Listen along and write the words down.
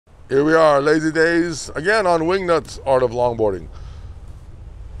Here we are, lazy days again on Wingnut's Art of Longboarding.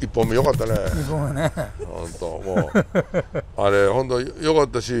 一本目良かったね。一本目ね。本当もうあれ本当良かっ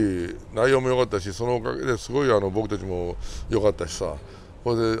たし、内容も良かったし、そのおかげですごい僕たちも良かったしさ。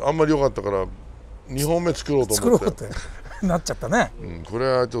これであんまり良かったから2本目作ろうと思って。作ろうってなっちゃったね。これ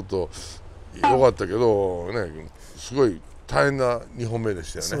はちょっと良かったけどね、すごい大変な2本目で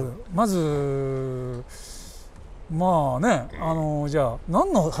したよね。まずまあね、じゃあ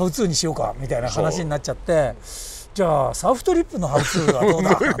何のハウツーにしようかみたいな話になっちゃって、じゃあサーフトリップのハウツーはどう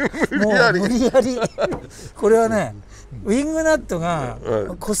だもう無理やりこれはね、ウィングナットが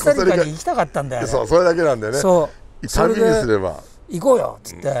コスタリカに行きたかったんだよね。そう、それだけなんだよね。そう旅にすれば行こうよっ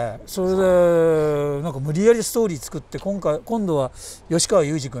つって、それでなんか無理やりストーリー作って、今度は吉川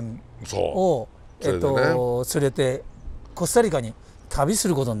裕二君を連れてコスタリカに旅す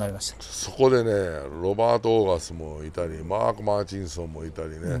ることになりました。そこでね、ロバート・オーガスもいたり、マーチンソンもいた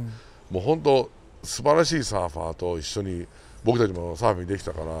りね、もう本当素晴らしいサーファーと一緒に僕たちもサーフィンでき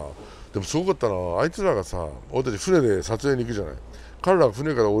たから。でもすごかったのは、あいつらがさ、俺たち船で撮影に行くじゃない。彼らが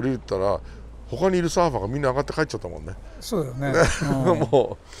船から降りたら他にいるサーファーがみんな上がって帰っちゃったもんね。そうだよね。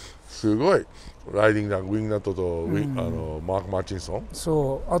もうすごいライディングナット、ウィングナットとマーチンソン、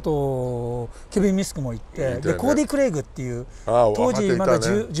そう、あとケビン・ミスクも行って、でコーディ・クレイグっていう当時まだ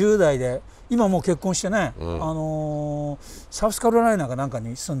 10代で、今もう結婚してね、サウスカロライナかなんか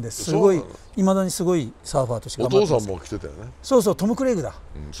に住んで、すごいいまだにすごいサーファーとして頑張ってます。お父さんも来てたよね。そうそう、トム・クレイグだ、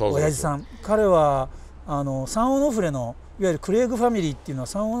親父さん。彼はサンオノフレのいわゆるクレイグファミリーっていうのは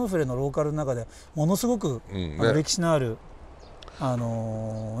サンオノフレのローカルの中でものすごく歴史のある一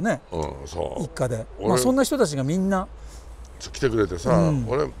家で、まあそんな人たちがみんな来てくれてさ、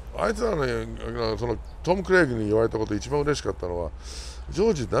俺あいつらね、そのトム・クレイグに言われたこと一番嬉しかったのは、ジ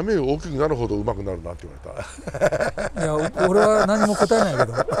ョージ波が大きくなるほど上手くなるなって言われた。いや、俺は何も答えないけ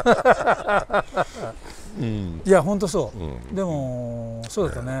どいや本当そう、でもそう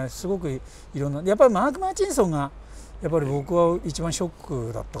だったね。すごくいろんな、やっぱりマーチンソンがやっぱり僕は一番ショッ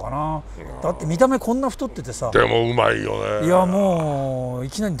クだったかな。だって見た目こんな太っててさ。でもうまいよね。いやもう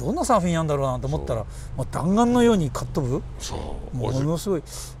いきなりどんなサーフィンやんだろうなと思ったら、もう弾丸のようにかっ飛ぶ。そうものすごい。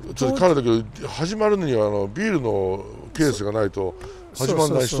ちょっと彼だけど始まるのにはビールのケースがないと始まら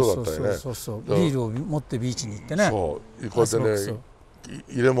ない人だったよね。そうそう、ビールを持ってビーチに行ってね。そうこうやってね、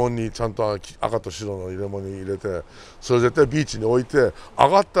入れ物にちゃんと赤と白の入れ物に入れて、それ絶対ビーチに置いて、上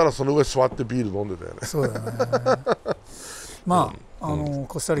がったらその上座ってビール飲んでたよね。そうだね。まあ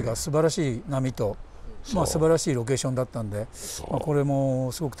コスタリカは素晴らしい波と、まあ素晴らしいロケーションだったんで、まあこれ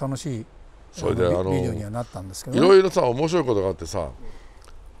もすごく楽しいビデオにはなったんですけど、いろいろさ面白いことがあってさ、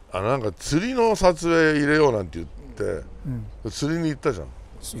なんか釣りの撮影入れようなんて言って、釣りに行ったじゃん。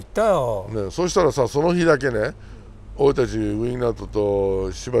行ったよ。ね、そうしたらさ、その日だけね、俺たちウィングナット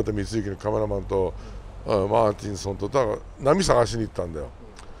と柴田光之のカメラマンとマーティンソンとだから波探しに行ったんだよ。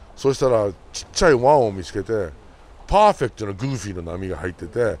そしたらちっちゃい湾を見つけて、パーフェクトなグーフィーの波が入って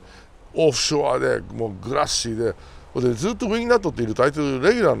て、オフショアでもうグラッシーで、ずっとウィングナットっているとあいつ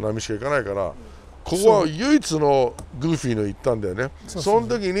レギュラーの波しか行かないから、ここは唯一のグーフィーの行ったんだよね。その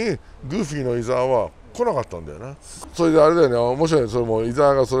時にグーフィーの伊沢は来なかったんだよな。それであれだよね、面白い。それも伊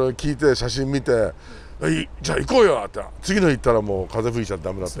沢がそれを聞いて写真見て、じゃあ行こうよって、次の日行ったらもう風吹いちゃ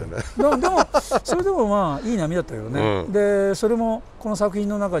ダメだったよね。でもそれでもまあいい波だったけどね。でそれもこの作品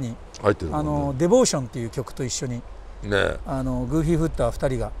の中に入ってる「デボーション」っていう曲と一緒にね、グーフィーフッター2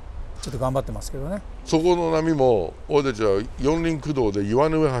人がちょっと頑張ってますけどね。そこの波も俺たちは四輪駆動で岩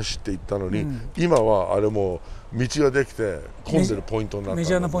の上走って行ったのに、今はあれも道ができて混んでるポイントになった、メ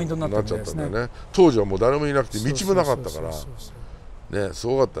ジャーなポイントになっちゃったんだよね。当時はもう誰もいなくて道もなかったからね、す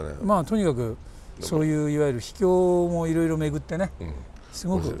ごかったね。まあとにかくそういういわゆる秘境もいろいろ巡ってね、す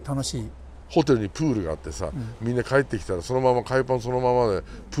ごく楽しい。ホテルにプールがあってさ、みんな帰ってきたらそのまま海パンそのままで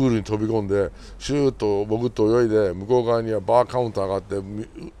プールに飛び込んでシューッと潜って泳いで、向こう側にはバーカウンターがあって、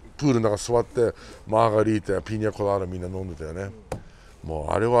プールの中座ってマーガリータやピニャコラーダみんな飲んでたよね。も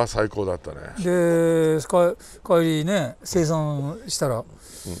うあれは最高だったね。で帰りね生産したら、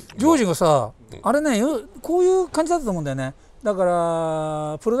ジョージがさ、あれねこういう感じだったと思うんだよね。だか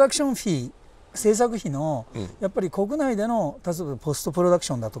らプロダクションフィー、制作費の、やっぱり国内での例えばポストプロダク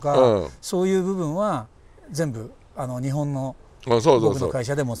ションだとか、そういう部分は全部日本の僕の会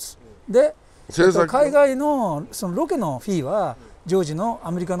社で持つ。で海外のそのロケのフィーはジョージの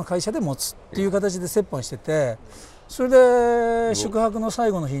アメリカの会社で持つっていう形で折半してて、それで宿泊の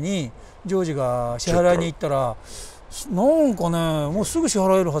最後の日にジョージが支払いに行ったら、なんかねもうすぐ支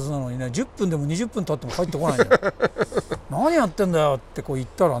払えるはずなのにね、10分でも20分経っても帰ってこないんだよ。何やってんだよってこう言っ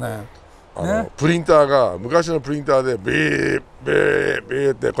たらね、プリンターが昔のプリンターでビービービ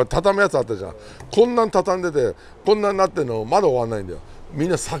ーってこれ畳むやつあったじゃん。こんなん畳んでてこんなんなってるのまだ終わんないんだよ。みん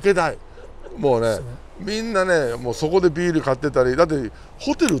な酒代もうねみんなねもうそこでビール買ってたりだって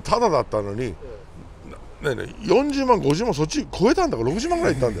ホテルタダだったのに、ね、40万50万そっち超えたんだから60万ぐ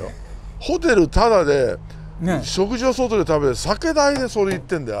らいいったんだよ。ホテルタダで、ね、食事を外で食べて酒代でそれ言っ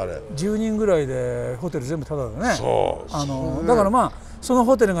てんだよあれ。10人ぐらいでホテル全部タダだね。そうだからまあその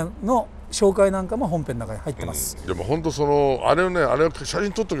ホテルの紹介なんかも本編の中に入ってます、でも本当そのあれをねあれを写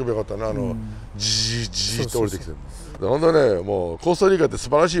真撮っとけばよかったなじーって降りてきてる。本当ねもうコスタリカって素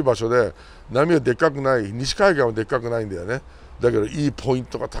晴らしい場所で波はでっかくない西海岸はでっかくないんだよね。だけどいいポイン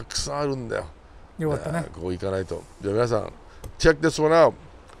トがたくさんあるんだよ。よかったね。ここ行かないと。じゃあ皆さん check this one out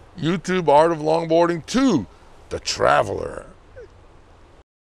YouTube Art of Longboarding 2 The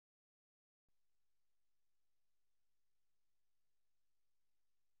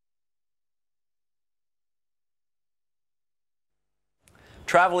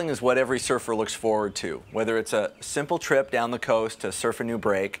is what every surfer looks forward to, whether it's a simple trip down the coast to surf a new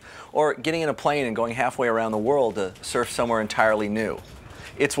break, or getting in a plane and going halfway around the world to surf somewhere entirely new.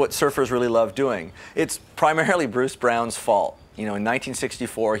 It's what surfers really love doing. It's primarily Bruce Brown's fault. You know, in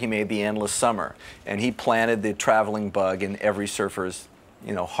 1964, he made The Endless Summer, and he planted the traveling bug in every surfer's,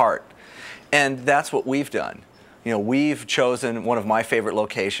 heart. And that's what we've done. You know, we've chosen one of my favorite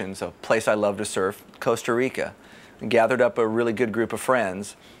locations, a place I love to surf, Costa Rica. Gathered up a really good group of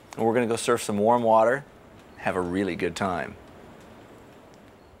friends, and we're going to go surf some warm water, have a really good time.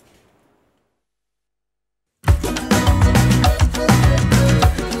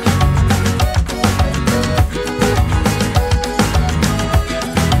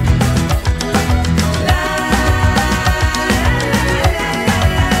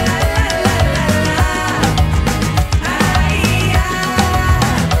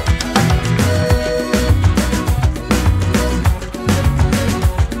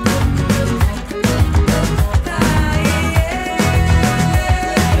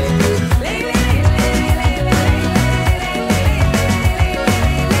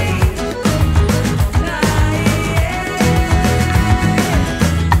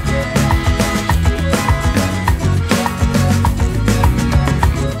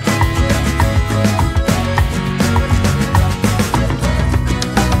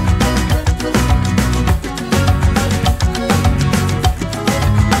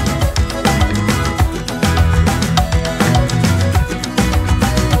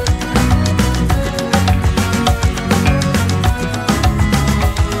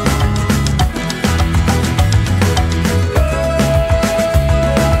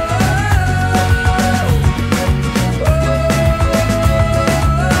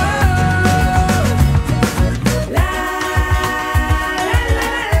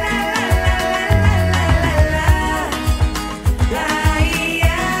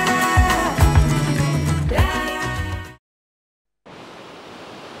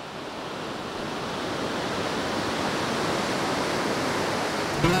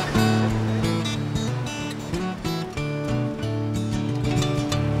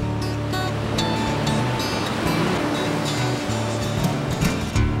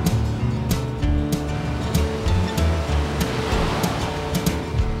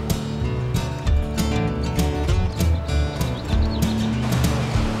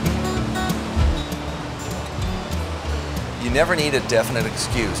 You never need a definite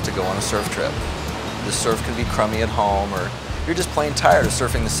excuse to go on a surf trip. The surf can be crummy at home, or you're just plain tired of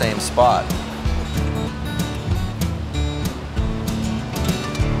surfing the same spot.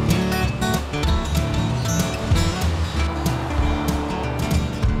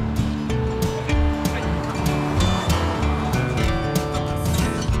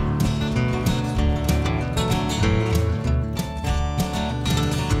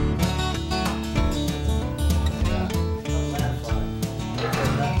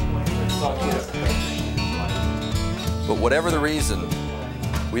 But whatever the reason,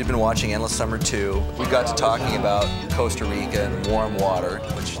 we've been watching Endless Summer 2. We got to talking about Costa Rica and warm water,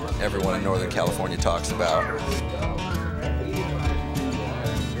 which everyone in Northern California talks about.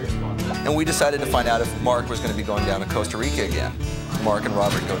 And we decided to find out if Mark was going to be going down to Costa Rica again. Mark and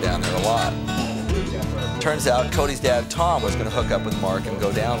Robert go down there a lot. Turns out Cody's dad, Tom, was going to hook up with Mark and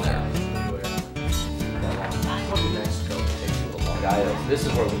go down there. This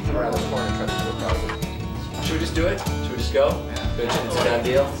is where we come around the corner and try to do a problem. Should we just do it? Should we just go? It's a done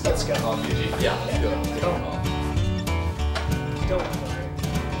deal? Let's go. Yeah, let's do it. Go. I'm gonna go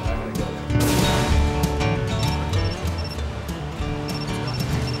there.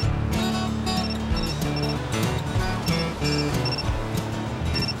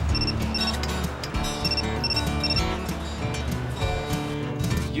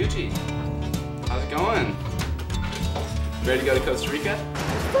 Yuji, how's it going? Ready to go to Costa Rica?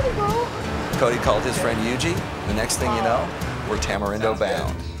 Cody called his friend Yuji. The next thing you know, we're Tamarindo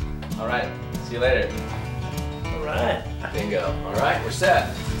bound. All right, see you later. All right. Bingo. All right, we're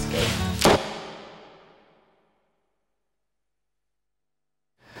set. Let's go.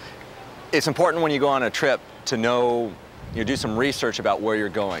 It's important when you go on a trip to know, do some research about where you're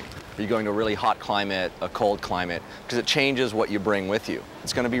going. Are you going to a really hot climate, a cold climate? Because it changes what you bring with you.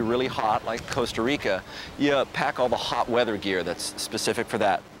 It's going to be really hot, like Costa Rica. You pack all the hot weather gear that's specific for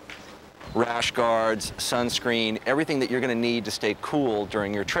that. Rash guards, sunscreen, everything that you're going to need to stay cool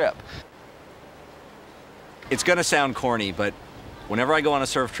during your trip. It's going to sound corny, but whenever I go on a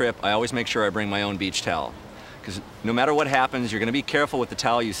surf trip, I always make sure I bring my own beach towel. Because no matter what happens, you're going to be careful with the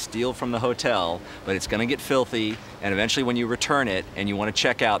towel you steal from the hotel, but it's going to get filthy, and eventually when you return it and you want to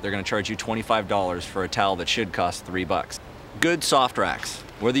check out, they're going to charge you $25 for a towel that should cost $3. Good soft racks.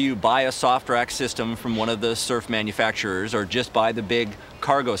 Whether you buy a soft rack system from one of the surf manufacturers or just buy the big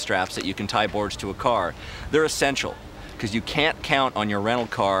cargo straps that you can tie boards to a car, they're essential, because you can't count on your rental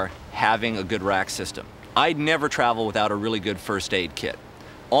car having a good rack system. I'd never travel without a really good first aid kit.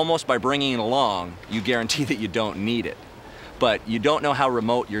 Almost by bringing it along, you guarantee that you don't need it. But you don't know how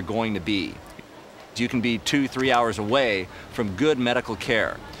remote you're going to be. You can be 2-3 hours away from good medical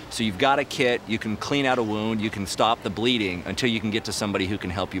care. So you've got a kit, you can clean out a wound, you can stop the bleeding until you can get to somebody who can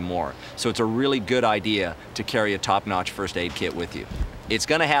help you more. So it's a really good idea to carry a top-notch first aid kit with you. It's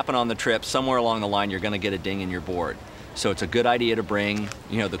gonna happen on the trip. Somewhere along the line, you're gonna get a ding in your board. So it's a good idea to bring,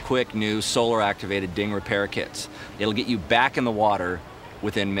 the quick new solar-activated ding repair kits. It'll get you back in the water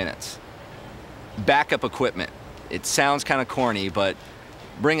within minutes. Backup equipment. It sounds kind of corny, but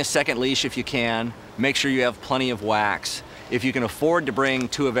bring a second leash if you can. Make sure you have plenty of wax. If you can afford to bring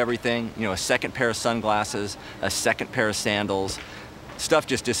 2 of everything, a second pair of sunglasses, a second pair of sandals, stuff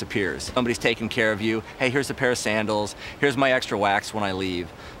just disappears. Somebody's taking care of you. Hey, here's a pair of sandals. Here's my extra wax when I leave.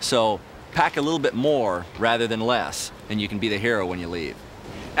 So pack a little bit more rather than less, and you can be the hero when you leave.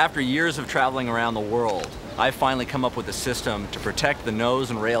 After years of traveling around the world, I've finally come up with a system to protect the nose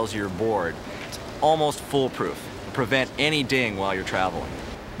and rails of your board. It's almost foolproof to prevent any ding while you're traveling.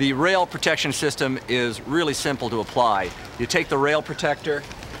 The rail protection system is really simple to apply. You take the rail protector,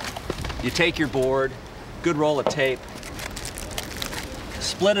 you take your board, good roll of tape,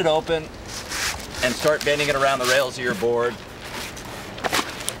 split it open, and start bending it around the rails of your board.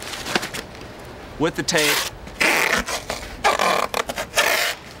 With the tape,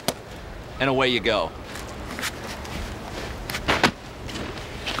 and away you go.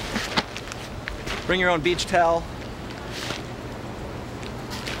 Bring your own beach towel,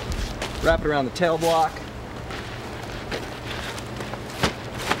 wrap it around the tail block,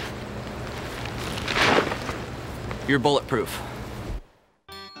 you're bulletproof.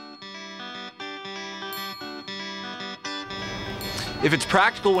 If it's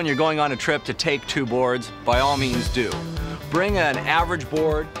practical when you're going on a trip to take 2 boards, by all means do. Bring an average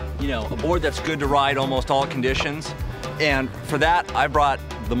board, a board that's good to ride almost all conditions. And for that, I brought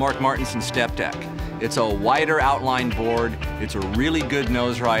the Martinson step deck. It's a wider outlined board. It's a really good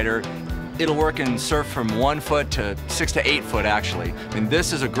nose rider. It'll work in surf from 1 foot to 6 to 8 foot actually. I mean,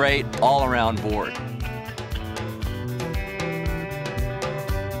 this is a great all-around board.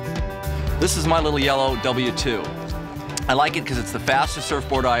 This is my little yellow W2. I like it because it's the fastest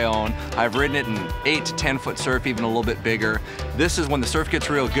surfboard I own. I've ridden it in 8 to 10 foot surf, even a little bit bigger. This is when the surf gets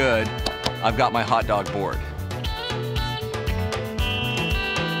real good, I've got my hot dog board.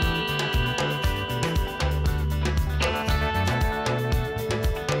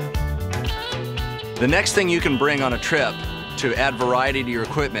 The next thing you can bring on a trip to add variety to your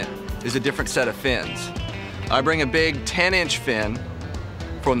equipment is a different set of fins. I bring a big 10-inch fin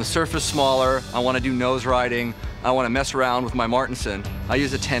for when the surf is smaller, I want to do nose riding, I want to mess around with my Martinson, I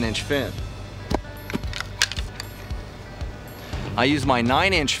use a 10-inch fin. I use my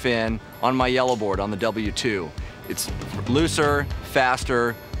 9-inch fin on my yellow board on the W2. It's looser,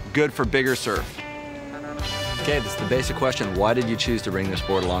 faster, good for bigger surf. Okay, that's the basic question. Why did you choose to bring this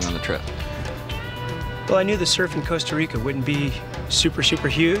board along on the trip? Well, I knew the surf in Costa Rica wouldn't be super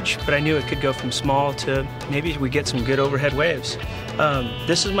huge, but I knew it could go from small to maybe we get some good overhead waves.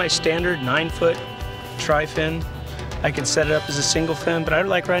 This is my standard 9-foot tri-fin. I can set it up as a single fin, but I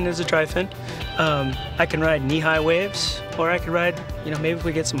like riding it as a tri-fin. I can ride knee-high waves, or I could ride, maybe if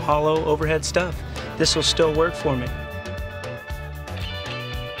we get some hollow overhead stuff, this will still work for me.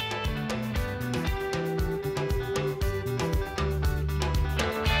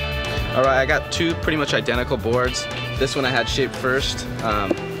 All right, I got 2 pretty much identical boards. This one I had shaped first,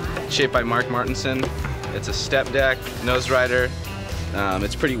 shaped by Martinson. It's a step deck, nose rider,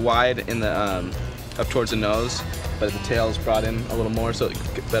 It's pretty wide in the up towards the nose, but the tail is brought in a little more, so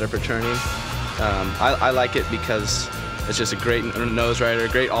it's better for turning. I like it because it's just a great nose rider,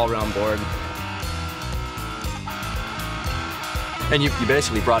 great all-round board. And you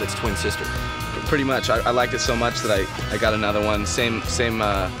basically brought its twin sister. Pretty much. I liked it so much that I got another one. Same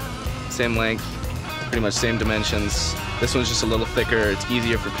length, pretty much same dimensions. This one's just a little thicker. It's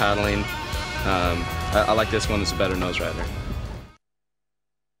easier for paddling. I like this one. It's a better nose rider.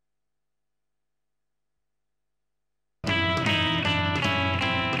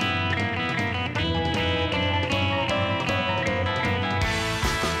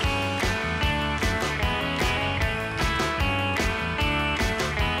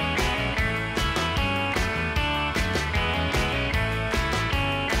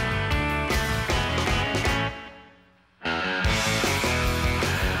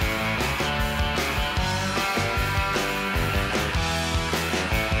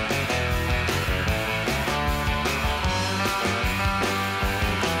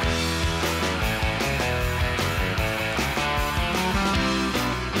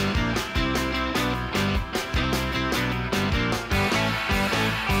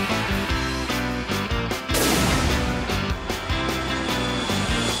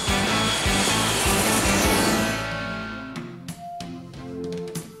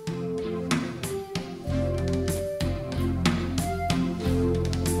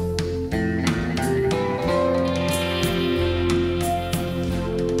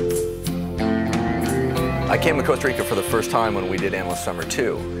 I came to Costa Rica for the first time when we did Endless Summer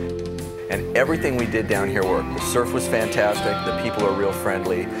 2. And everything we did down here worked. The surf was fantastic, the people are real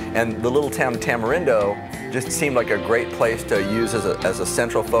friendly, and the little town Tamarindo just seemed like a great place to use as a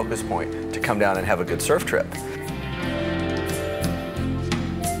central focus point to come down and have a good surf trip.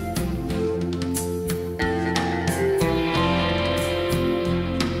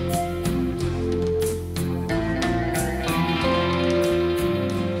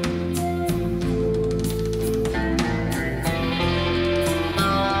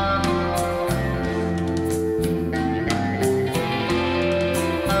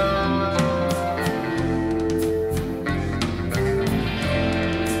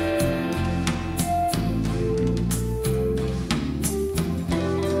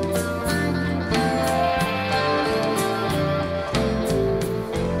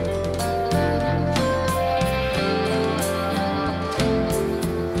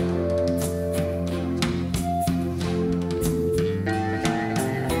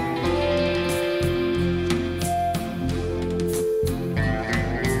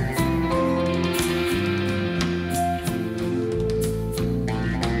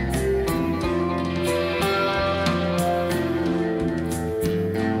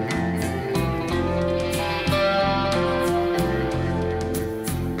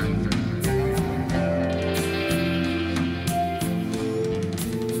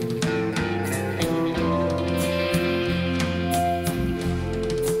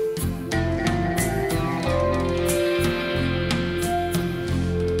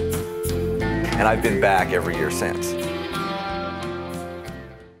 And I've been back every year since.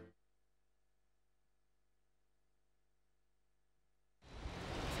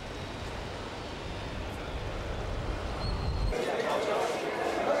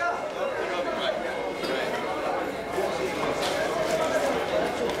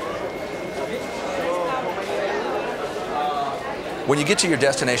 When you get to your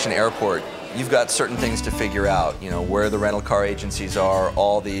destination airport, you've got certain things to figure out, you know, where the rental car agencies are,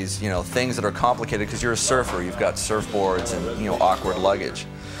 all these, you know, things that are complicated because you're a surfer. You've got surfboards and, you know, awkward luggage.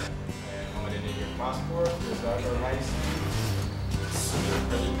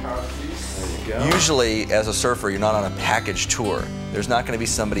 Usually, as a surfer, you're not on a package tour. There's not going to be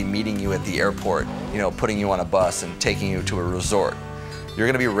somebody meeting you at the airport, you know, putting you on a bus and taking you to a resort. You're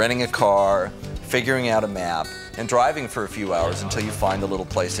going to be renting a car, figuring out a map, and driving for a few hours until you find the little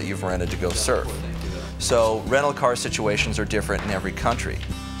place that you've rented to go surf. So rental car situations are different in every country.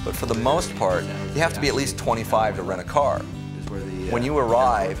 But for the most part, you have to be at least 25 to rent a car. When you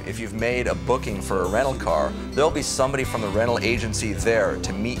arrive, if you've made a booking for a rental car, there'll be somebody from the rental agency there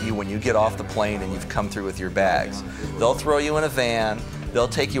to meet you when you get off the plane and you've come through with your bags. They'll throw you in a van, they'll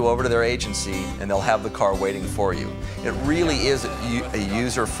take you over to their agency, and they'll have the car waiting for you. It really is a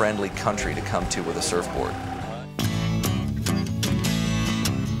user-friendly country to come to with a surfboard.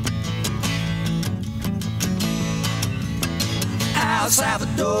 Our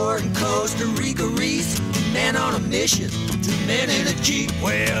Salvador and Costa Rica reefs. 2 men on a mission, 2 men in a Jeep.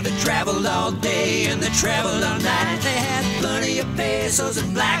 Well, they traveled all day and they traveled all night. They had plenty of pesos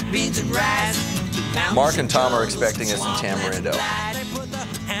and black beans and rice. Mark and Tom are expecting us in Tamarindo. They put the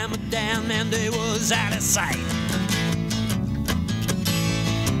hammer down and they was out of sight.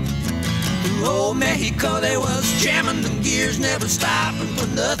 Through old Mexico they was jamming them gears, never stopping for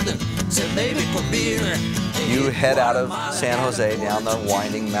nothing, except maybe for beer. You head out of San Jose down the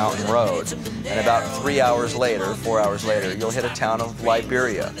winding mountain road, and about 3 hours later, 4 hours later, you'll hit a town of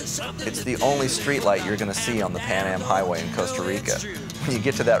Liberia. It's the only street light you're going to see on the Pan Am Highway in Costa Rica. When you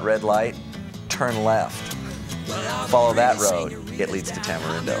get to that red light, turn left. Follow that road, it leads to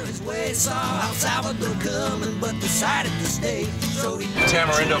Tamarindo.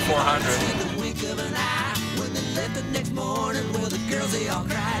 Tamarindo 400. The next morning, well, the girls, they all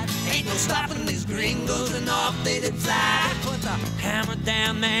cried. Ain't no stopping these gringos, and off they did fly. Put the hammer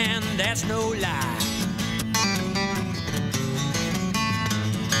down, man, that's no lie.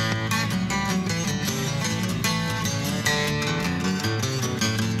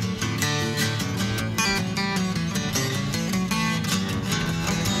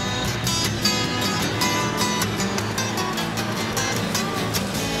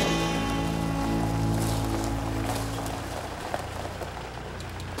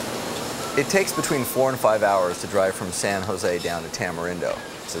 It takes between 4 and 5 hours to drive from San Jose down to Tamarindo.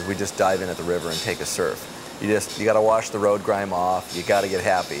 So we just dive in at the river and take a surf. You gotta wash the road grime off, you gotta get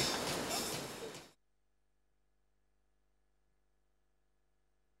happy.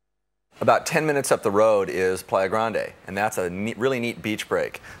 About 10 minutes up the road is Playa Grande, and that's a really neat beach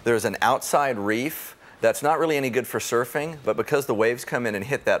break. There's an outside reef that's not really any good for surfing, but because the waves come in and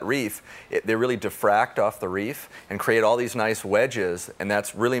hit that reef, they really diffract off the reef and create all these nice wedges, and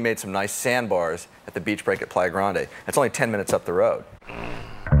that's really made some nice sandbars at the beach break at Playa Grande. It's only 10 minutes up the road.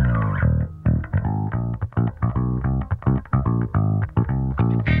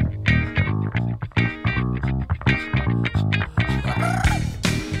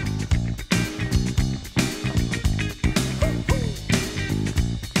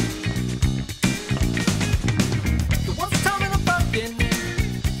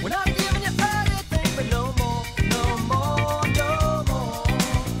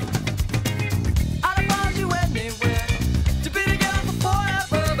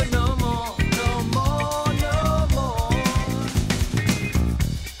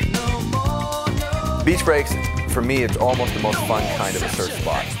 Beach breaks, for me, it's almost the most fun kind of a surf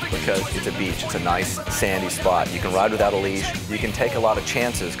spot because it's a beach. It's a nice sandy spot. You can ride without a leash. You can take a lot of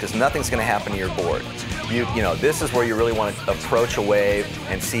chances because nothing's going to happen to your board. You know, this is where you really want to approach a wave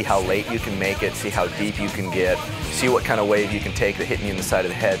and see how late you can make it, see how deep you can get, see what kind of wave you can take that hitting you in the side of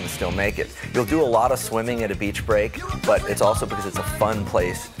the head and still make it. You'll do a lot of swimming at a beach break, but it's also because it's a fun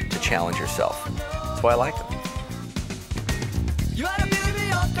place to challenge yourself. That's why I like them.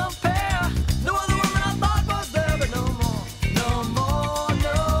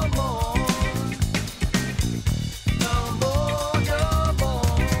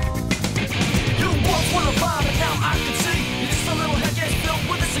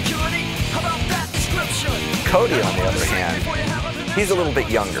 Cody, on the other hand, he's a little bit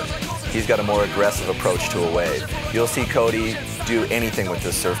younger. He's got a more aggressive approach to a wave. You'll see Cody do anything with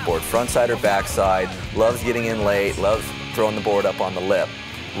this surfboard, frontside or backside, loves getting in late, loves throwing the board up on the lip.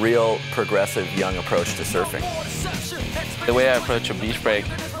 Real progressive young approach to surfing. The way I approach a beach break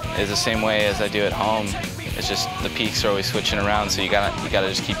is the same way as I do at home. It's just the peaks are always switching around, so you gotta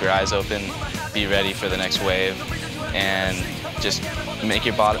just keep your eyes open, be ready for the next wave, and just make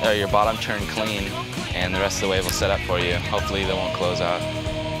your bottom turn clean, and the rest of the wave will set up for you. Hopefully they won't close out.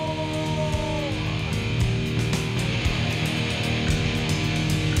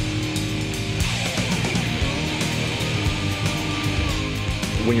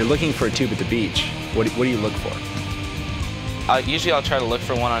 When you're looking for a tube at the beach, what do you look for? Usually I'll try to look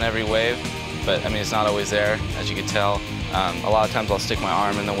for one on every wave, but I mean it's not always there, as you can tell. A lot of times I'll stick my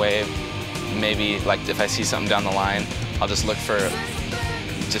arm in the wave. Maybe like if I see something down the line, I'll just look for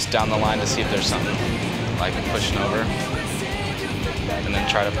just down the line to see if there's something like pushing over, and then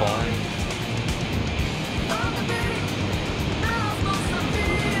try to pull in.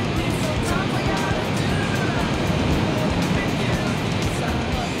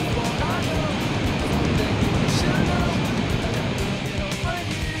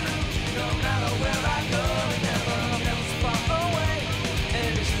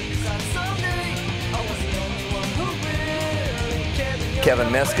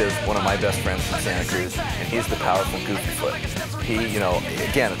 Kevin Miska is one of my best friends from Santa Cruz, and he's the powerful Goofy Foot. He, you know,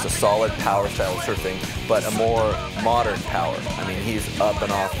 again, it's a solid power style of surfing, but a more modern power. I mean, he's up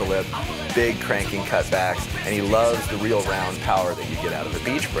and off the lip, big cranking cutbacks, and he loves the real round power that you get out of the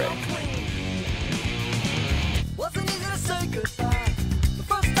beach break. Wasn't easy to say goodbye. The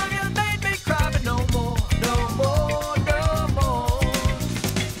first time you made me cry, but no more, no more, no more.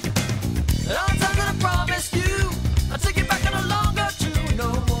 And all the times that I promised you, I'll take you back on a longer too. No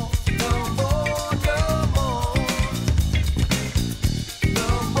more, no more, no more. No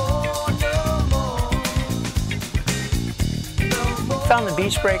more, no more. No more. Found the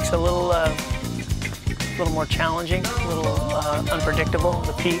beach breaks a little more challenging, a little unpredictable.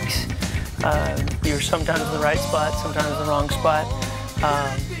 The peaks. You're sometimes in the right spot, sometimes the wrong spot.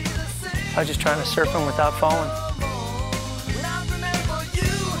 I was just trying to surf them without falling. When I remember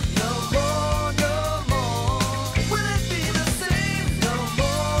you, no more, no more. Will it be the same? No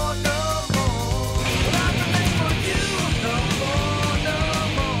more, no more. When I remember you, no more, no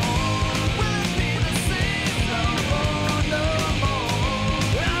more. Will it be the same? No more, no more.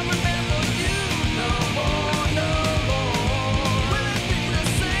 When I remember you, no more, no more. Will it be the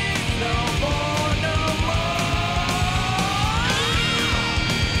same? No more, no more.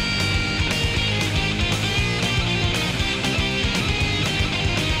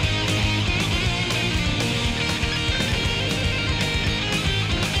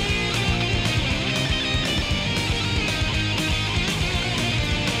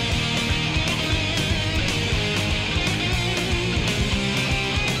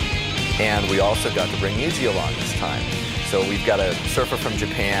 And we also got to bring Yuji along this time. So we've got a surfer from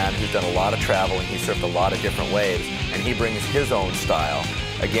Japan who's done a lot of traveling. He's surfed a lot of different waves, and he brings his own style.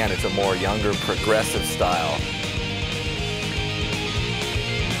 Again, it's a more younger, progressive style.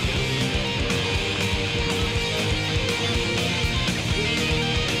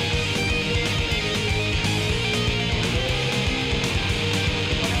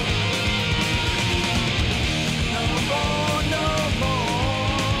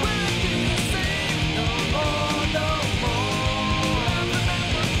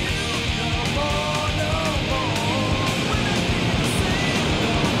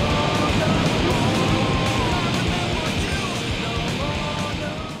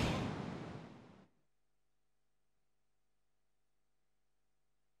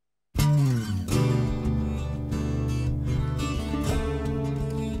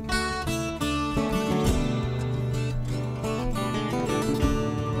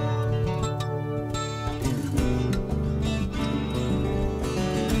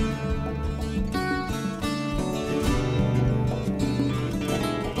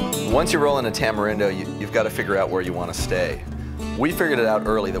 Once you roll into Tamarindo, you've got to figure out where you want to stay. We figured it out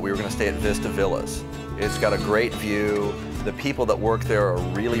early that we were going to stay at Vista Villas. It's got a great view, the people that work there are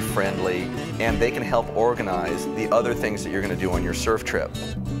really friendly, and they can help organize the other things that you're going to do on your surf trip.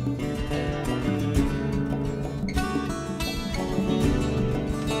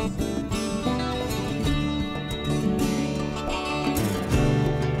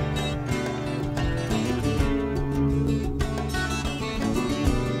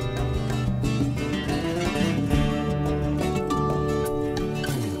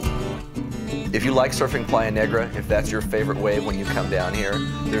 If you like surfing Playa Negra, if that's your favorite wave when you come down here,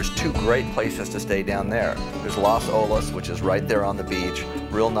 there's two great places to stay down there. There's Las Olas, which is right there on the beach,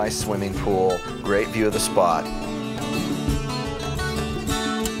 real nice swimming pool, great view of the spot.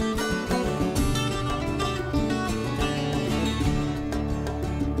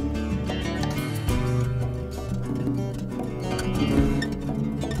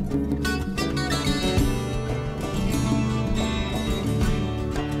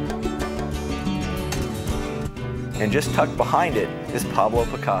 And just tucked behind it is Pablo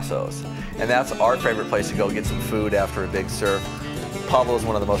Picasso's. And that's our favorite place to go get some food after a big surf. Pablo is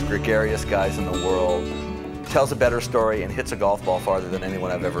one of the most gregarious guys in the world, tells a better story and hits a golf ball farther than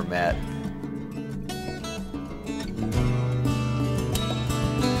anyone I've ever met.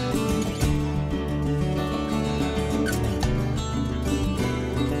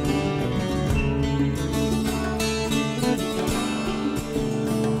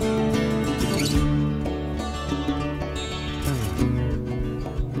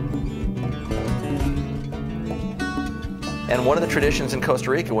 And one of the traditions in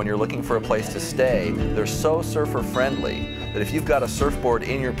Costa Rica when you're looking for a place to stay, they're so surfer friendly that if you've got a surfboard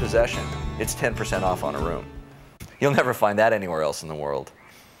in your possession, it's 10% off on a room. You'll never find that anywhere else in the world.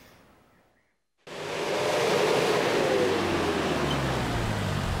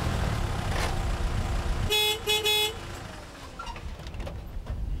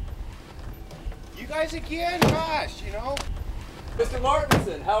 You guys again? Gosh, you know. Mr.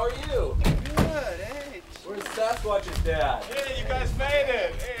 Martinson, how are you? Good, hey. Where's Sasquatch's dad? Hey, you guys made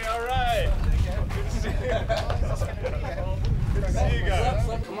it. Hey, all right. Good to see you. Good to see you guys.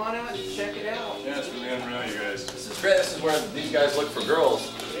 Come on out and check it out. Yeah, it's really unreal, you guys. This is great. This is where these guys look for girls,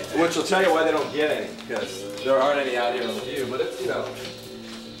 which will tell you why they don't get any, because there aren't any out here on the view. But it's, you know.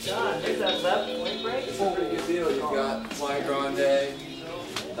 John, there's that left point break. It's a pretty good deal. You've got Playa Grande,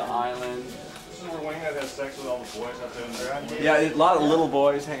 the island. This is where Wingnut has sex with all the boys out there in the Yeah, a lot of little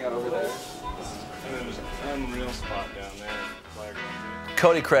boys hang out over there. And then there's an unreal spot down there. Playa Grande.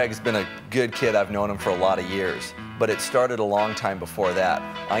 Cody Craig's been a good kid. I've known him for a lot of years, but it started a long time before that.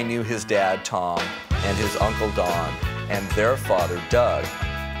 I knew his dad, Tom, and his uncle, Don, and their father, Doug.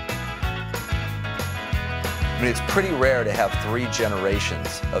 I mean, it's pretty rare to have 3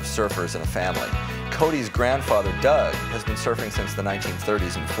 generations of surfers in a family. Cody's grandfather, Doug, has been surfing since the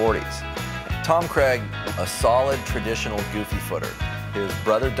 1930s and 40s. Tom Craig, a solid traditional goofy footer. His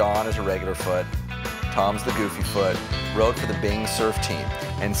brother, Don, is a regular foot. Tom's the goofy foot, rode for the Bing surf team,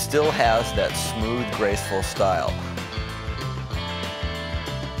 and still has that smooth, graceful style.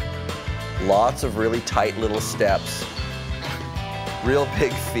 Lots of really tight little steps, real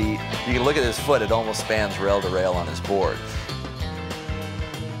big feet. You can look at his foot, it almost spans rail to rail on his board.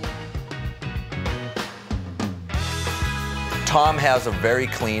 Tom has a very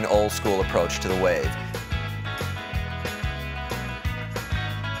clean, old school approach to the wave.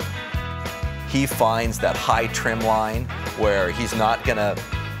 He finds that high trim line where he's not gonna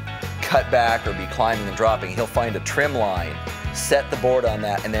cut back or be climbing and dropping. He'll find a trim line, set the board on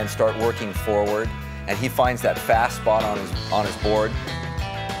that, and then start working forward. And he finds that fast spot on his board.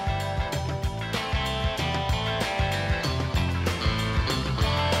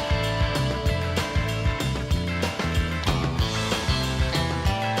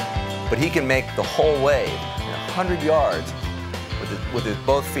 But he can make the whole wave 100 yards with his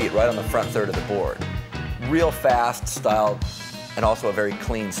both feet right on the front third of the board. Real fast style, and also a very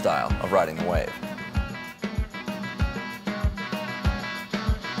clean style of riding the wave.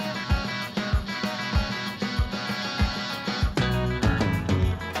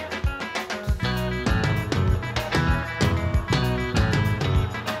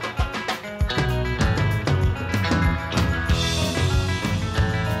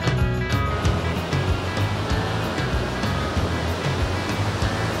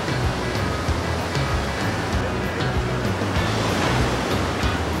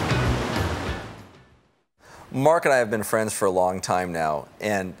 Mark and I have been friends for a long time now,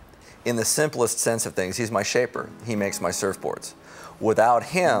 and in the simplest sense of things, he's my shaper. He makes my surfboards. Without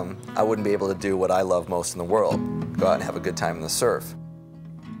him, I wouldn't be able to do what I love most in the world, go out and have a good time in the surf.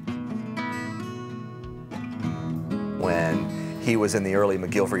 When he was in the early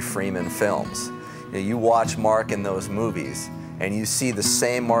McGilvery-Freeman films, you watch Mark in those movies, and you see the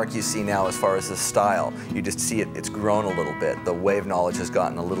same Mark you see now as far as his style. You just see it's grown a little bit. The wave knowledge has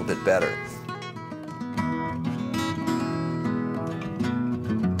gotten a little bit better.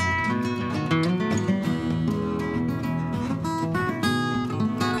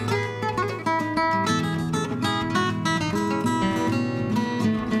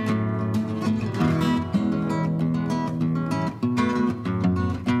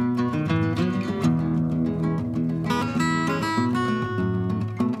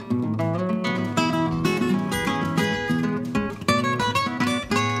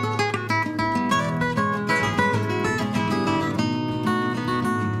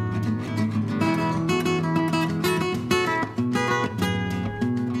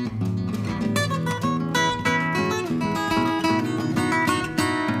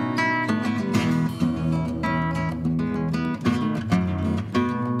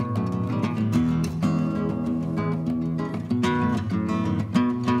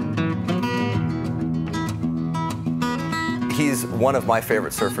 He's one of my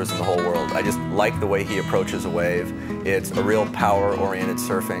favorite surfers in the whole world. I just like the way he approaches a wave. It's a real power-oriented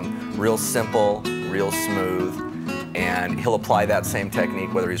surfing, real simple, real smooth, and he'll apply that same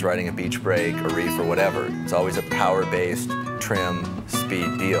technique whether he's riding a beach break, a reef, or whatever. It's always a power-based, trim,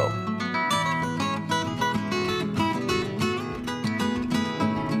 speed deal.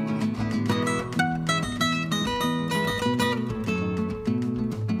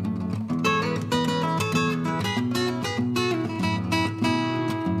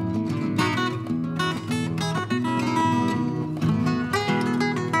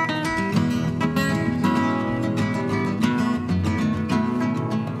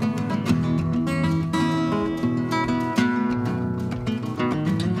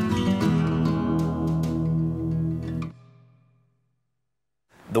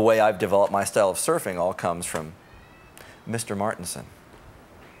 The way I've developed my style of surfing all comes from Mr. Martinson.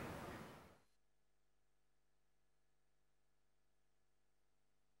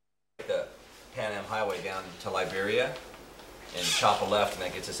 The Pan Am Highway down to Liberia and chop a left, and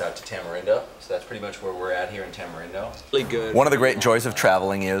that gets us out to Tamarindo. So that's pretty much where we're at here in Tamarindo. Really good. One of the great joys of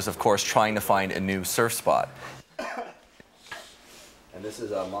traveling is, of course, trying to find a new surf spot. And this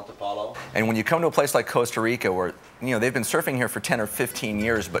is Montepalo. And when you come to a place like Costa Rica, where they've been surfing here for 10 or 15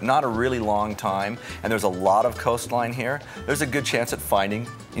 years, but not a really long time, and there's a lot of coastline here, there's a good chance at finding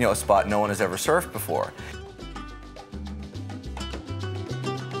a spot no one has ever surfed before.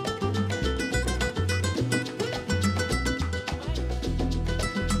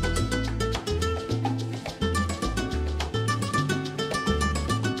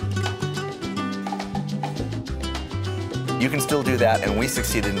 You can still do that, and we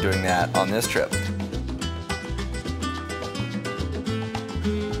succeeded in doing that on this trip.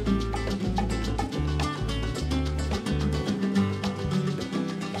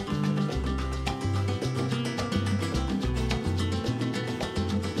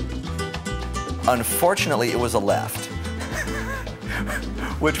 Unfortunately, it was a left,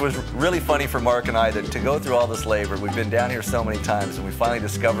 which was really funny for Mark and I to go through all this labor. We've been down here so many times, and we finally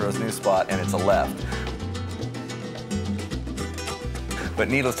discovered a new spot, and it's a left. But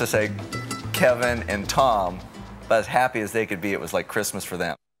needless to say, Kevin and Tom, about as happy as they could be, it was like Christmas for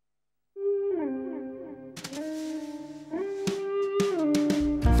them.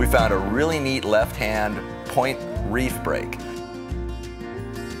 We found a really neat left-hand point reef break.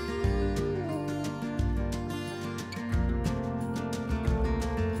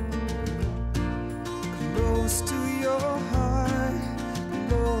 Close to your heart,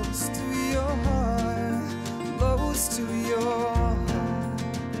 close to your heart, close to your heart.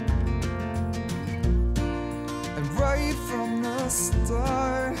 Right from the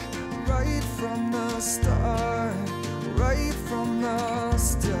start, right from the start, right from the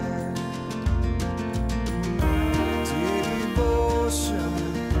start. Devotion.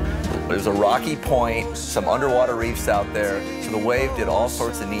 There's a rocky point, some underwater reefs out there, so the wave did all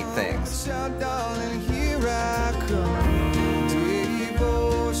sorts of neat things. Darling, here I come.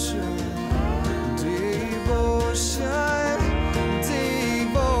 Devotion, devotion,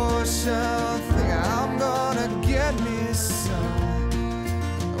 devotion.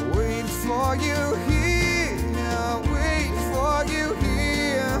 For you here, wait for you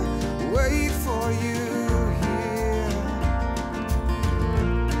here, wait for you here.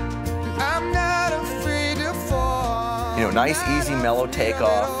 I'm not afraid to fall. Nice, easy, mellow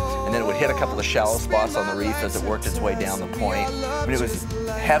takeoff, and then it would hit a couple of shallow spots on the reef as it worked its way down the point. I mean, it was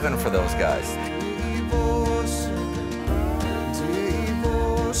heaven for those guys. Devotion,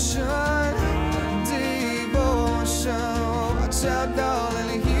 devotion, watch out,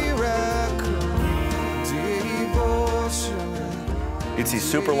 darling, here I come. Devotion. You'd see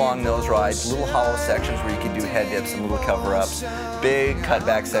super long nose rides, little hollow sections where you could do head dips and little cover-ups, big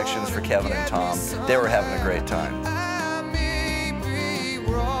cutback sections for Kevin and Tom. They were having a great time. I may be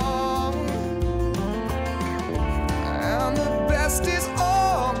wrong, and the best is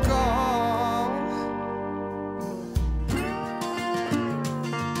all gone.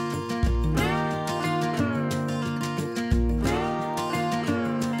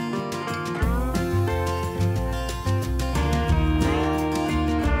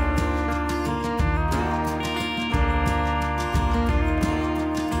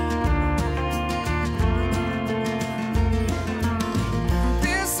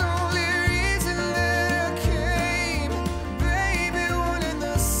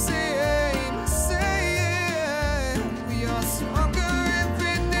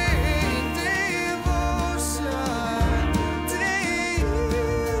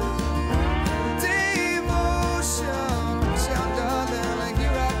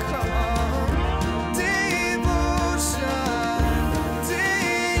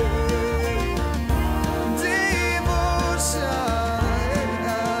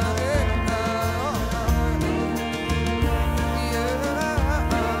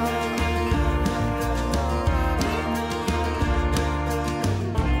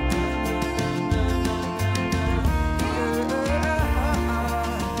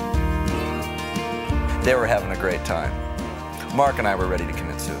 They were having a great time. Mark and I were ready to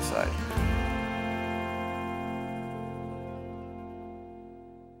commit suicide.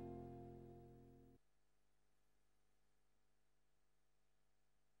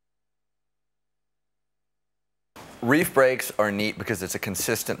 Reef breaks are neat because it's a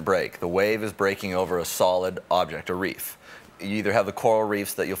consistent break. The wave is breaking over a solid object, a reef. You either have the coral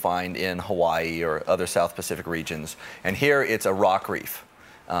reefs that you'll find in Hawaii or other South Pacific regions, and here it's a rock reef.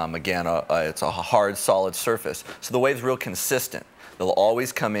 Again, it's a hard, solid surface. So the wave's real consistent. They'll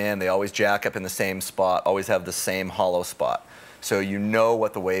always come in, they always jack up in the same spot, always have the same hollow spot. So you know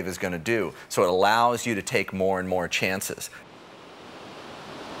what the wave is going to do. So it allows you to take more and more chances.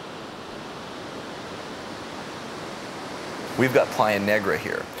 We've got Playa Negra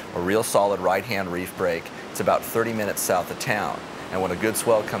here, a real solid right-hand reef break. It's about 30 minutes south of town. And when a good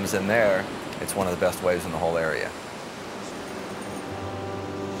swell comes in there, it's one of the best waves in the whole area.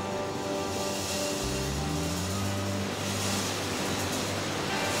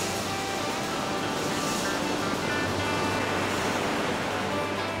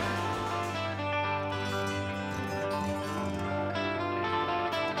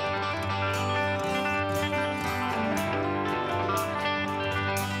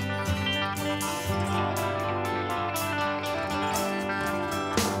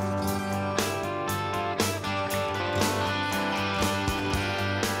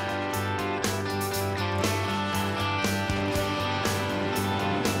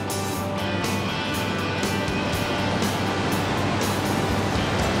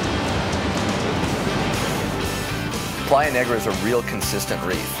 Playa Negra is a real consistent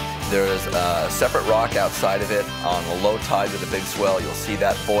reef. There's a separate rock outside of it. On the low tide with a big swell, you'll see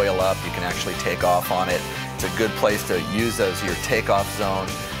that boil up. You can actually take off on it. It's a good place to use as your takeoff zone.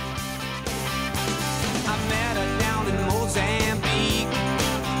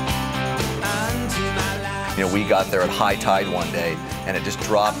 You know, we got there at high tide one day, and it just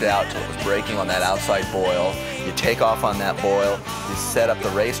dropped out till it was breaking on that outside boil. You take off on that boil, you set up the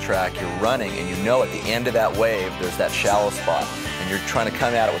racetrack, you're running, and you know at the end of that wave, there's that shallow spot. And you're trying to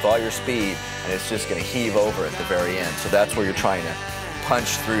come at it with all your speed, and it's just going to heave over at the very end. So that's where you're trying to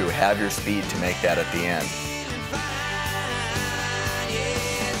punch through, have your speed to make that at the end.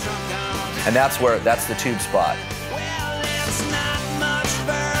 And that's the tube spot.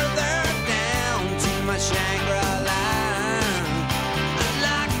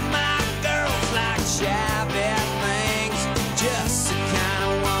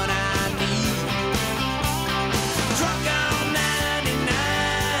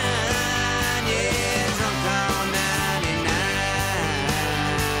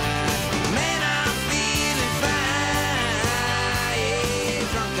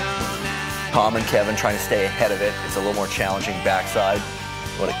 Tom and Kevin trying to stay ahead of it. It's a little more challenging backside.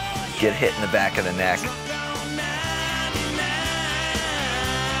 You want to get hit in the back of the neck.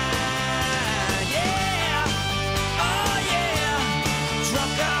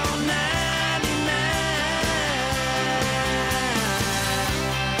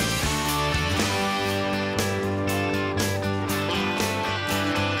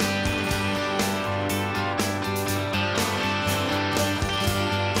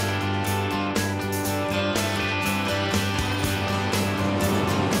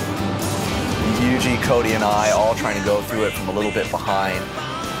 Cody and I all trying to go through it from a little bit behind.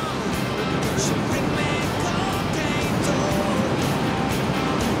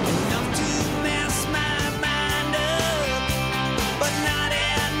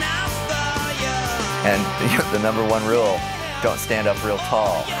 And the number one rule, don't stand up real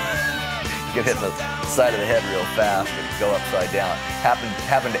tall. You get hit in the side of the head real fast and go upside down.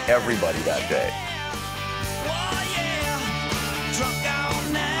 Happened to everybody that day.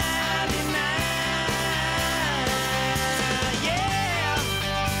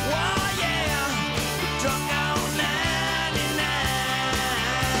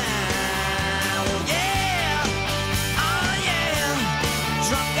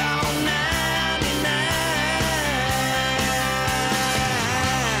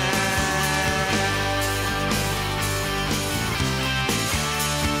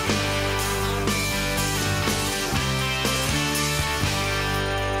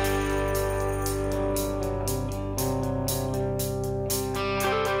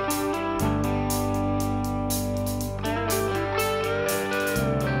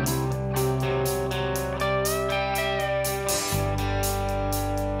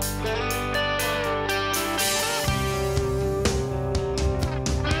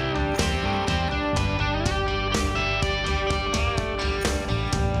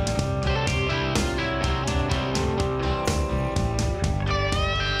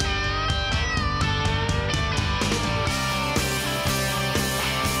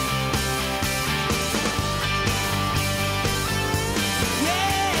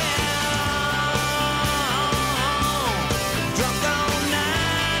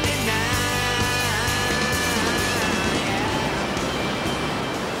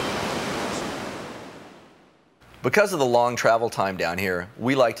 Because of the long travel time down here,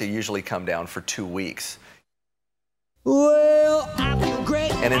 we like to usually come down for 2 weeks. Well, I feel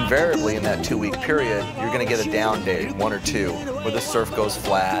great And invariably in that 2-week period, you're going to get a down day, 1 or 2, where the surf goes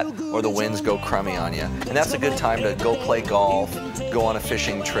flat or the winds go crummy on you. And that's a good time to go play golf, go on a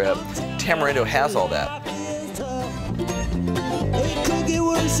fishing trip. Tamarindo has all that. It could get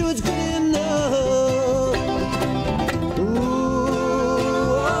worse, so it's good enough. Ooh,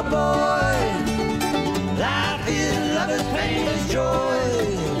 oh boy, life is love is pain is joy.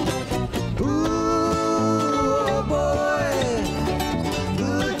 Ooh, oh boy,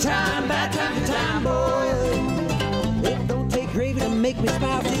 good time, bad time, good time, boy. It don't take gravy to make me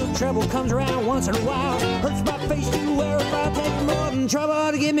smile. Till trouble comes around once in a while. Hurts my face to wear if I take more than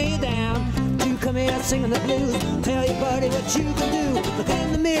trouble to get me down. Come here singing the blues. Tell your buddy what you can do. Look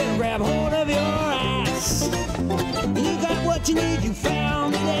in the mirror and grab hold of your ass. You got what you need, you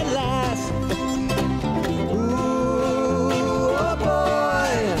found it at last. Ooh, oh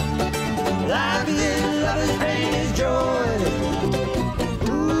boy, life is love is pain is joy.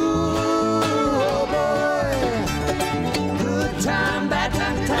 Ooh, oh boy, good time, bad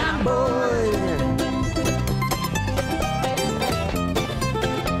time, good time, boy.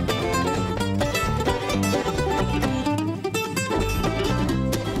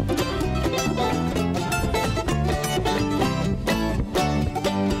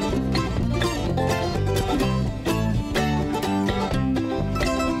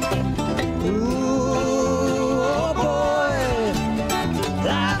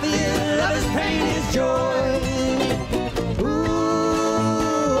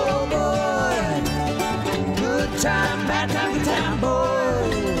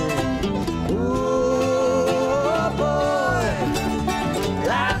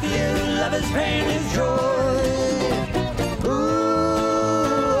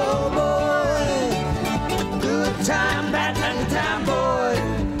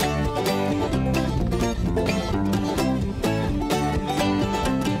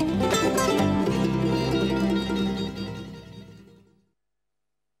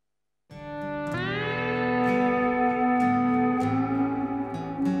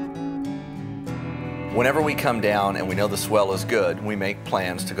 Whenever we come down and we know the swell is good, we make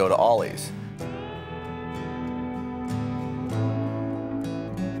plans to go to Ollie's.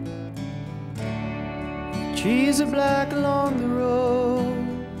 Trees are black along the road.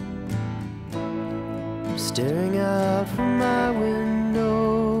 I'm staring out from my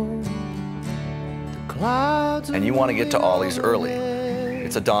window. The clouds. And you want to get to Ollie's early.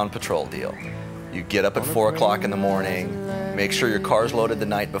 It's a dawn patrol deal. You get up at 4 o'clock in the morning, make sure your car's loaded the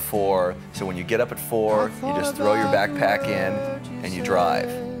night before, so when you get up at 4, you just throw your backpack in and you drive.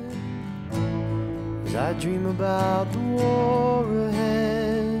 As I dream about the war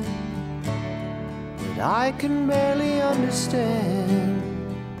ahead that I can barely understand.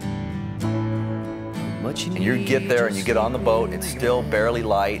 And you get there and you get on the boat, it's still barely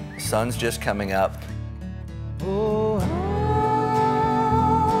light, sun's just coming up. Oh,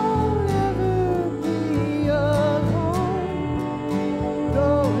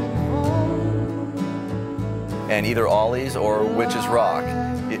 and either Ollie's or Witch's Rock,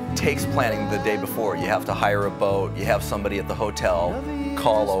 it takes planning the day before. You have to hire a boat, you have somebody at the hotel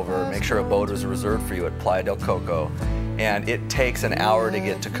call over, make sure a boat is reserved for you at Playa del Coco, and it takes an hour to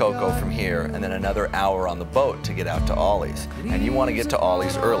get to Coco from here, and then another hour on the boat to get out to Ollie's. And you want to get to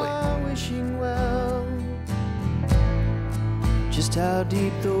Ollie's early. Just how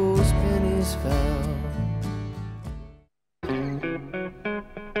deep those pennies fell.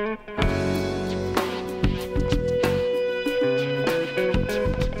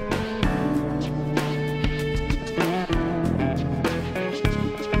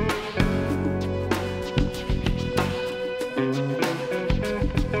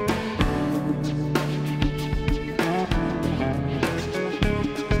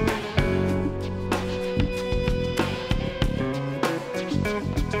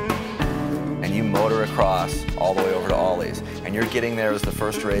 All the way over to Ollie's, and you're getting there as the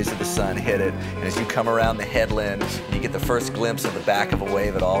first rays of the sun hit it, and as you come around the headland, you get the first glimpse of the back of a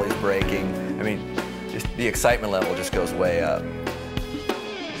wave at Ollie's breaking. I mean, just the excitement level just goes way up.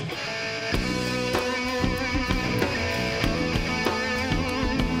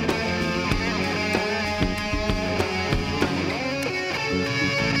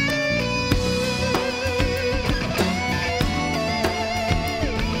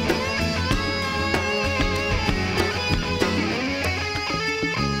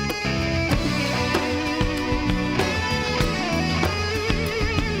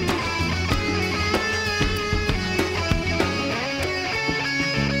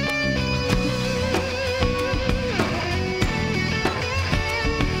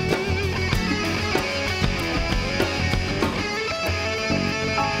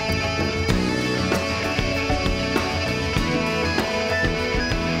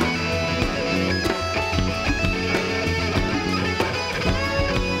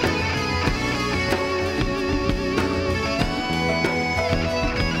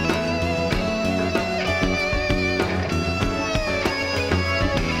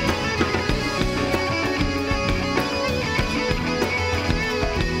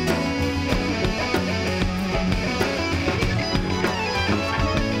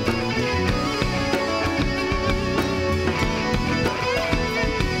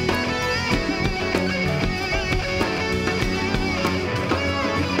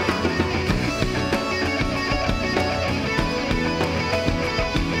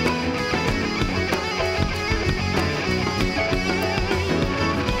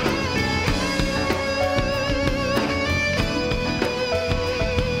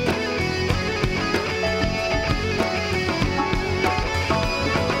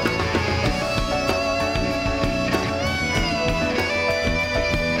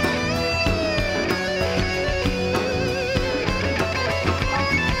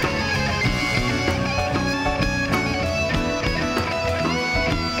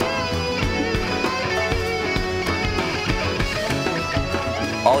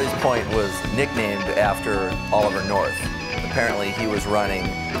 Ollie's Point was nicknamed after Oliver North. Apparently he was running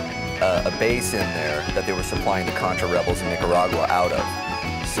a base in there that they were supplying the Contra rebels in Nicaragua out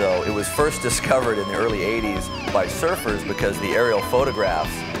of. So it was first discovered in the early 80s by surfers because the aerial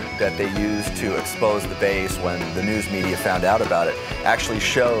photographs that they used to expose the base when the news media found out about it actually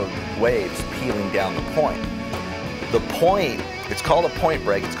showed waves peeling down the point. The point, it's called a point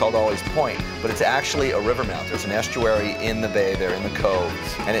break, it's called Ollie's Point, but it's actually a river mouth. There's an estuary in the bay there, in the cove,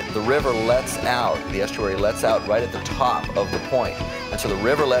 and the river lets out, the estuary lets out right at the top of the point. And so the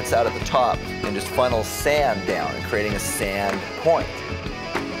river lets out at the top and just funnels sand down, and creating a sand point.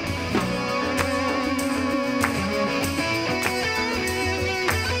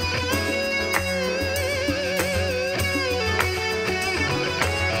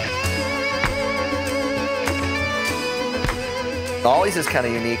 Ollie's is kind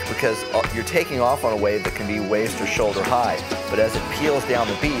of unique because you're taking off on a wave that can be waist or shoulder high, but as it peels down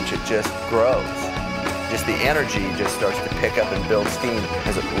the beach, it just grows. Just the energy just starts to pick up and build steam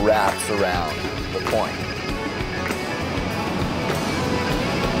as it wraps around the point.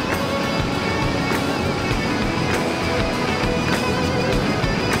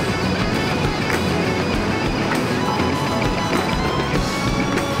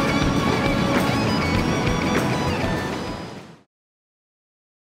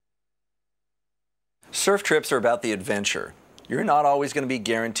 Surf trips are about the adventure. You're not always going to be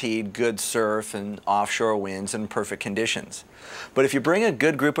guaranteed good surf and offshore winds and perfect conditions. But if you bring a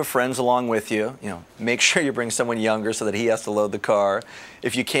good group of friends along with you, make sure you bring someone younger so that he has to load the car.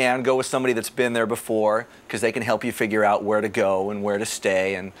 If you can, go with somebody that's been there before because they can help you figure out where to go and where to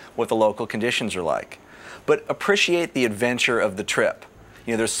stay and what the local conditions are like. But appreciate the adventure of the trip.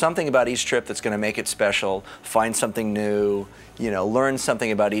 There's something about each trip that's going to make it special. Find something new, learn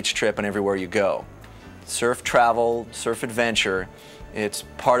something about each trip and everywhere you go. Surf travel, surf adventure, it's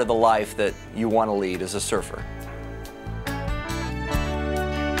part of the life that you want to lead as a surfer.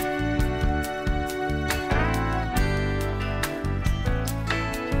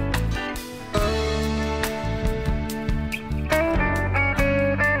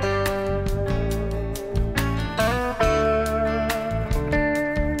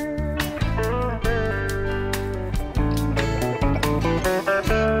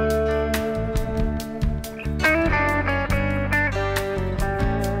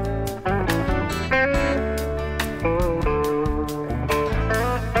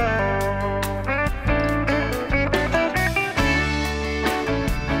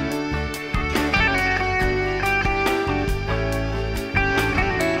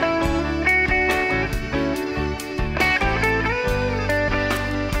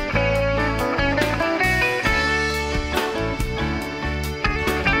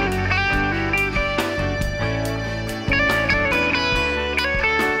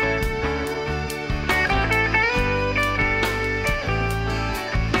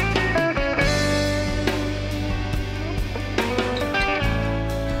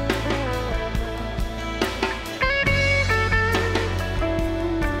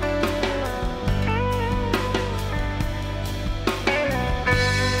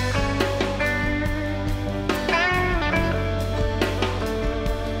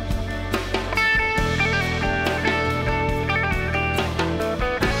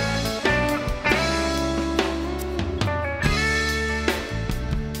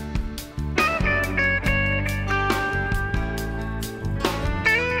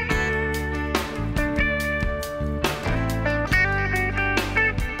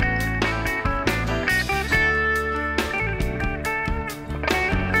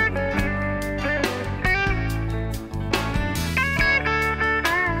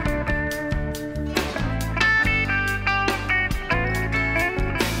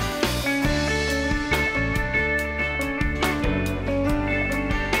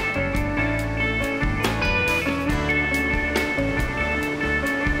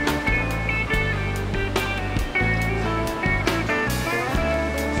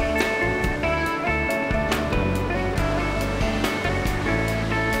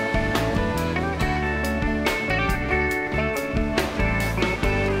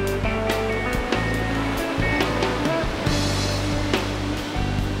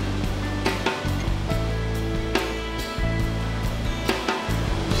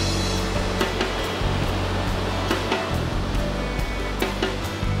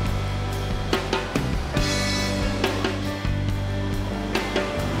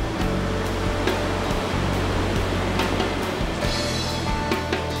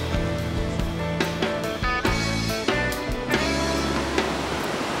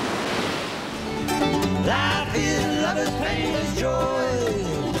 Life is love is pain is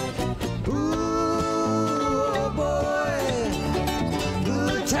joy.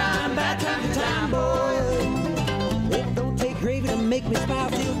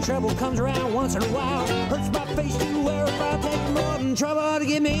 Trouble comes around once in a while. Hurts my face to wear if I take more than trouble to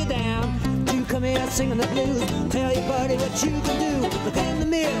get me down. You come here singing the blues. Tell your buddy what you can do. Look in the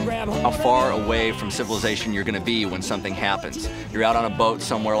mirror, grab hold. How far away from civilization you're going to be when something happens. You're out on a boat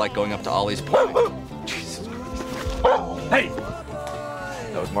somewhere like going up to Ollie's Point. Jesus. Hey!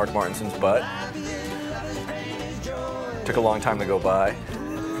 That was Mark Martinson's butt. Took a long time to go by.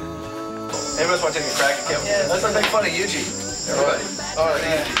 Anyone else want to take a crack at Kevin? Yeah, let's make fun of Yuji. Everybody. All right,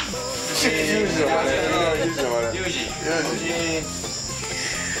 Yuji. Yuji.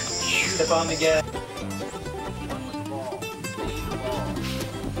 Step on the gas.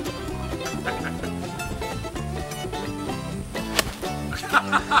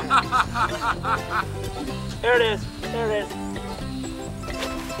 There it is. There it is.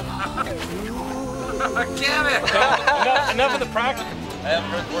 Damn it! Enough of the practice. I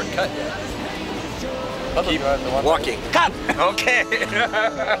haven't heard the word cut yet. Keep walking. Cut! Okay.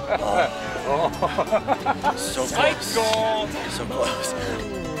 So close. So close.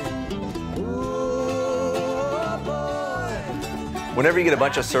 Whenever you get a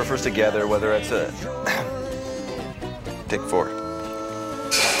bunch of surfers together, whether it's a... Take 4.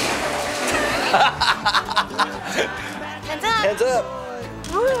 Hands up. Hands up.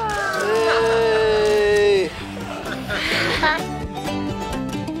 Hey.